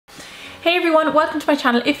Hey everyone, welcome to my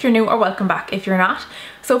channel if you're new, or welcome back if you're not.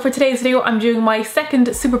 So for today's video I'm doing my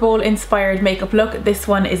second Super Bowl inspired makeup look. This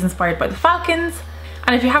one is inspired by the Falcons,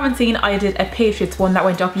 and if you haven't seen, I did a Patriots one that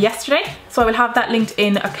went up yesterday, so I will have that linked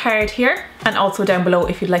in a card here and also down below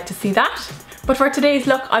if you'd like to see that. But for today's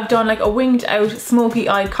look I've done like a winged out smoky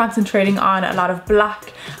eye, concentrating on a lot of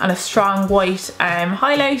black and a strong white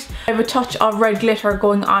highlight. I have a touch of red glitter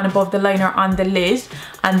going on above the liner on the lid,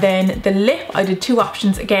 and then the lip I did two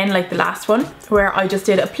options again like the last one, where I just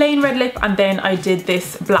did a plain red lip and then I did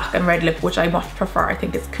this black and red lip, which I much prefer. I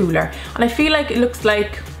think it's cooler and I feel like it looks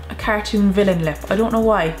like a cartoon villain lip. I don't know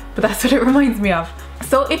why, but that's what it reminds me of.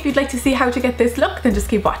 So if you'd like to see how to get this look, then just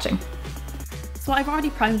keep watching. So I've already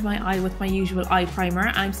primed my eye with my usual eye primer,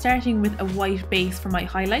 and I'm starting with a white base for my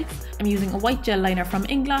highlights. I'm using a white gel liner from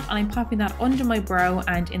Inglot and I'm popping that under my brow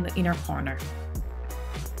and in the inner corner.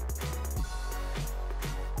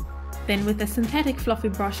 Then with a synthetic fluffy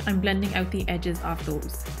brush I'm blending out the edges of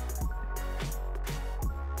those.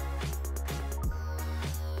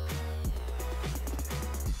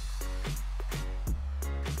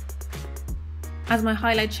 As my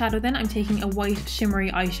highlight shadow then, I'm taking a white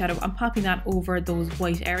shimmery eyeshadow and popping that over those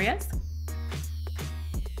white areas.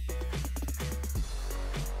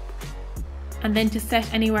 And then to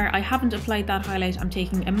set anywhere I haven't applied that highlight, I'm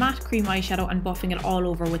taking a matte cream eyeshadow and buffing it all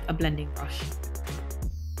over with a blending brush.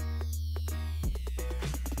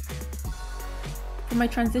 For my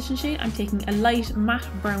transition shade, I'm taking a light matte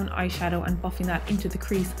brown eyeshadow and buffing that into the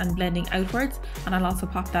crease and blending outwards, and I'll also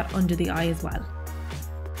pop that under the eye as well.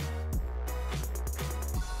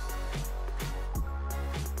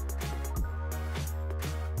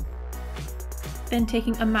 Then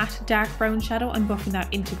taking a matte dark brown shadow, I'm buffing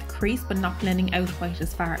that into the crease but not blending out quite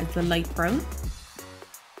as far as the light brown.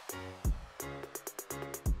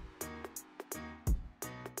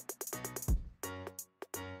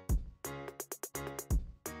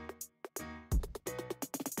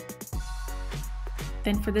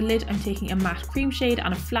 Then for the lid I'm taking a matte cream shade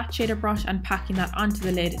on a flat shader brush and packing that onto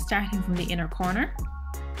the lid, starting from the inner corner.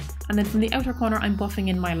 And then from the outer corner I'm buffing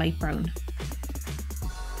in my light brown.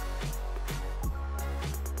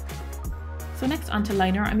 So next onto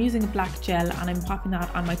liner, I'm using a black gel and I'm popping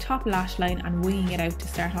that on my top lash line and winging it out to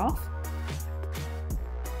start off.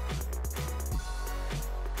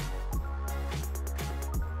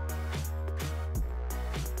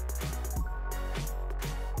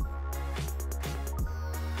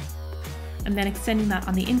 And then extending that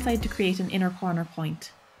on the inside to create an inner corner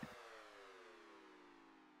point.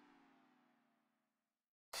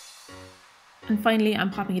 And finally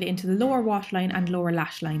I'm popping it into the lower waterline and lower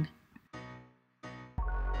lash line.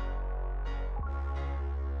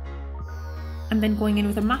 And then going in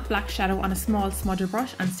with a matte black shadow on a small smudger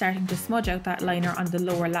brush and starting to smudge out that liner on the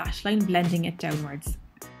lower lash line, blending it downwards.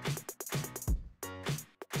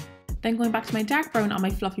 Then going back to my dark brown on my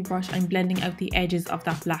fluffy brush, I'm blending out the edges of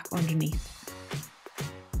that black underneath.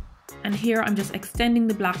 And here I'm just extending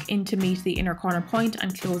the black in to meet the inner corner point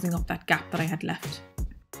and closing up that gap that I had left.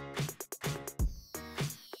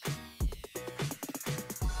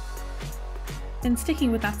 Then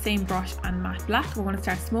sticking with that same brush and matte black, we're going to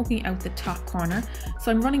start smoking out the top corner. So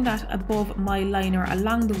I'm running that above my liner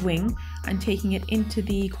along the wing and taking it into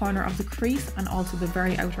the corner of the crease and also the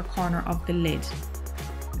very outer corner of the lid.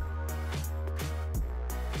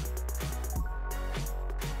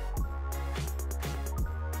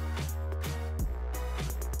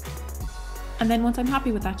 And then once I'm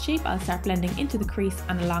happy with that shape, I'll start blending into the crease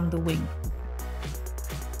and along the wing.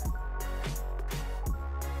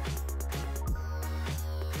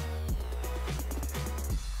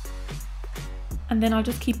 And then I'll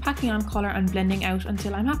just keep packing on colour and blending out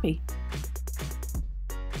until I'm happy.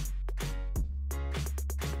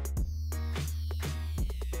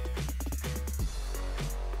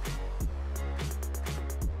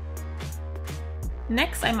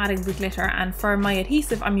 Next I'm adding the glitter, and for my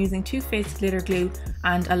adhesive I'm using Too Faced glitter glue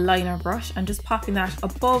and a liner brush and just popping that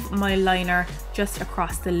above my liner just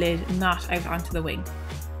across the lid, not out onto the wing.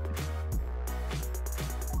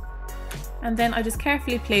 And then I just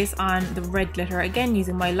carefully place on the red glitter, again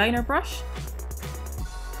using my liner brush.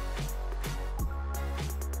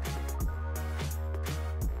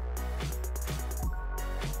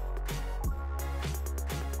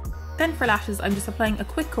 Then for lashes, I'm just applying a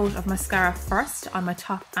quick coat of mascara first on my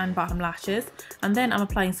top and bottom lashes, and then I'm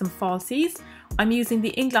applying some falsies. I'm using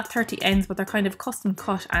the Inglot 30 ends, but they're kind of custom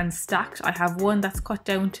cut and stacked. I have one that's cut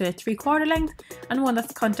down to 3/4 length and one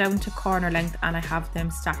that's cut down to corner length, and I have them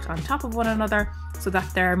stacked on top of one another so that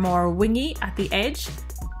they're more wingy at the edge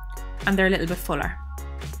and they're a little bit fuller.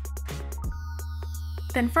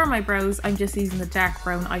 Then for my brows, I'm just using the dark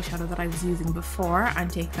brown eyeshadow that I was using before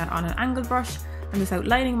and taking that on an angled brush. I'm just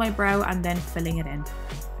outlining my brow and then filling it in.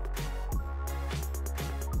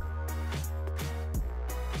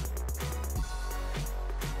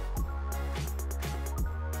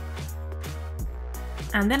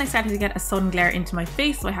 And then I started to get a sun glare into my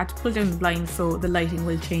face, so I had to pull down the blinds so the lighting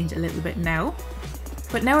will change a little bit now.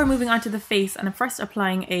 But now we're moving on to the face, and I'm first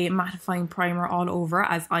applying a mattifying primer all over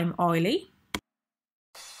as I'm oily.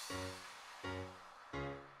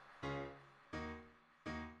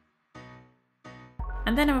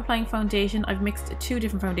 And then I'm applying foundation. I've mixed 2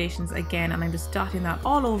 different foundations again, and I'm just dotting that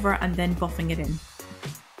all over and then buffing it in.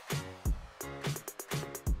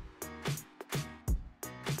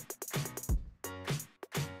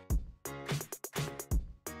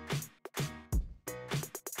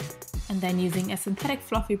 And then using a synthetic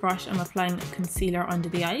fluffy brush, I'm applying concealer under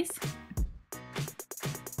the eyes.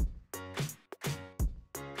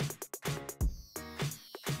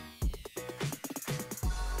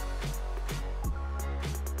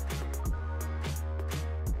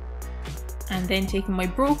 And then taking my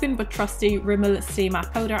broken but trusty Rimmel Stay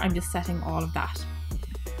Matte Powder, I'm just setting all of that.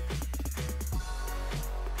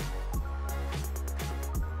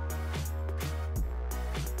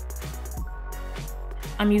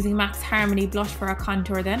 I'm using MAC's Harmony blush for a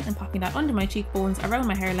contour then, and popping that under my cheekbones, around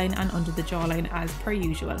my hairline and under the jawline as per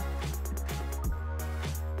usual.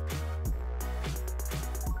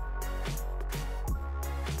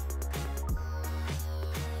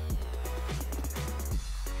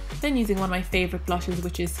 Then using one of my favourite blushes,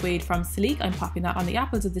 which is Suede from Sleek, I'm popping that on the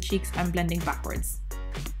apples of the cheeks and blending backwards.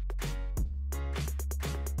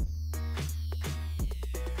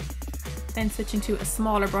 Then switching to a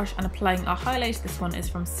smaller brush and applying a highlight. This one is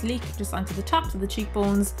from Sleek, just onto the tops of the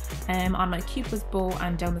cheekbones, on my cupid's bow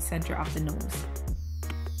and down the centre of the nose.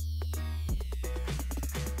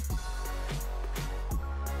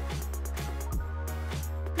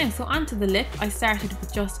 Now, so onto the lip, I started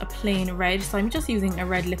with just a plain red, so I'm just using a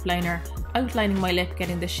red lip liner, outlining my lip,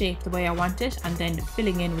 getting the shape the way I want it, and then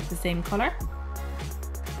filling in with the same colour.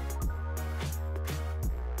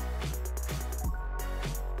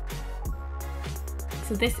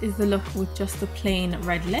 So this is the look with just the plain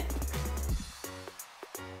red lip.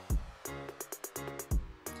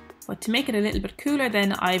 But to make it a little bit cooler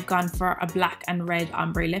then, I've gone for a black and red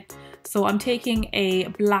ombre lip. So I'm taking a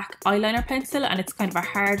black eyeliner pencil, and it's kind of a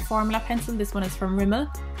hard formula pencil. This one is from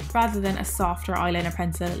Rimmel, rather than a softer eyeliner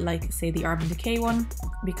pencil like say the Urban Decay one,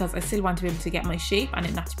 because I still want to be able to get my shape and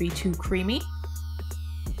it not to be too creamy.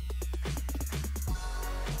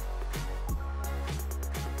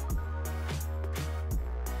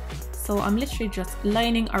 So I'm literally just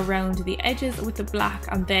lining around the edges with the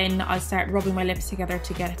black, and then I'll start rubbing my lips together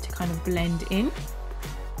to get it to kind of blend in.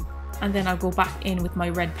 And then I'll go back in with my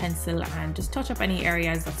red pencil and just touch up any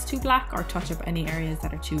areas that's too black, or touch up any areas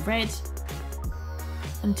that are too red,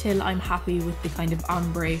 until I'm happy with the kind of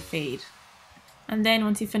ombre fade. And then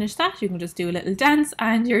once you finish that, you can just do a little dance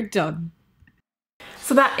and you're done.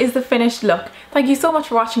 So that is the finished look. Thank you so much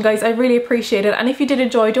for watching, guys. I really appreciate it. And if you did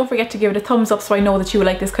enjoy, don't forget to give it a thumbs up so I know that you would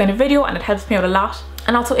like this kind of video, and it helps me out a lot.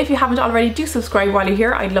 And also, if you haven't already, do subscribe while you're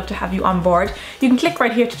here. I'd love to have you on board. You can click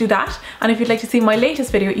right here to do that. And if you'd like to see my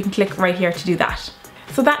latest video, you can click right here to do that.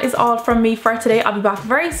 So that is all from me for today. I'll be back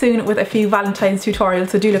very soon with a few Valentine's tutorials,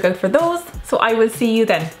 so do look out for those. So I will see you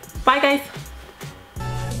then. Bye, guys.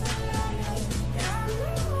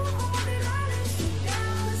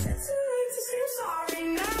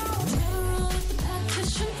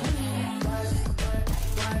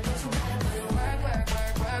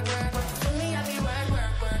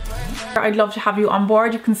 I'd love to have you on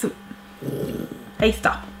board. You can hey,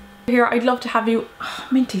 stop. Here, I'd love to have you. Oh,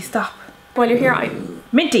 Minty, stop. While you're here,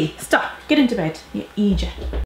 Minty, stop. Get into bed, you idiot.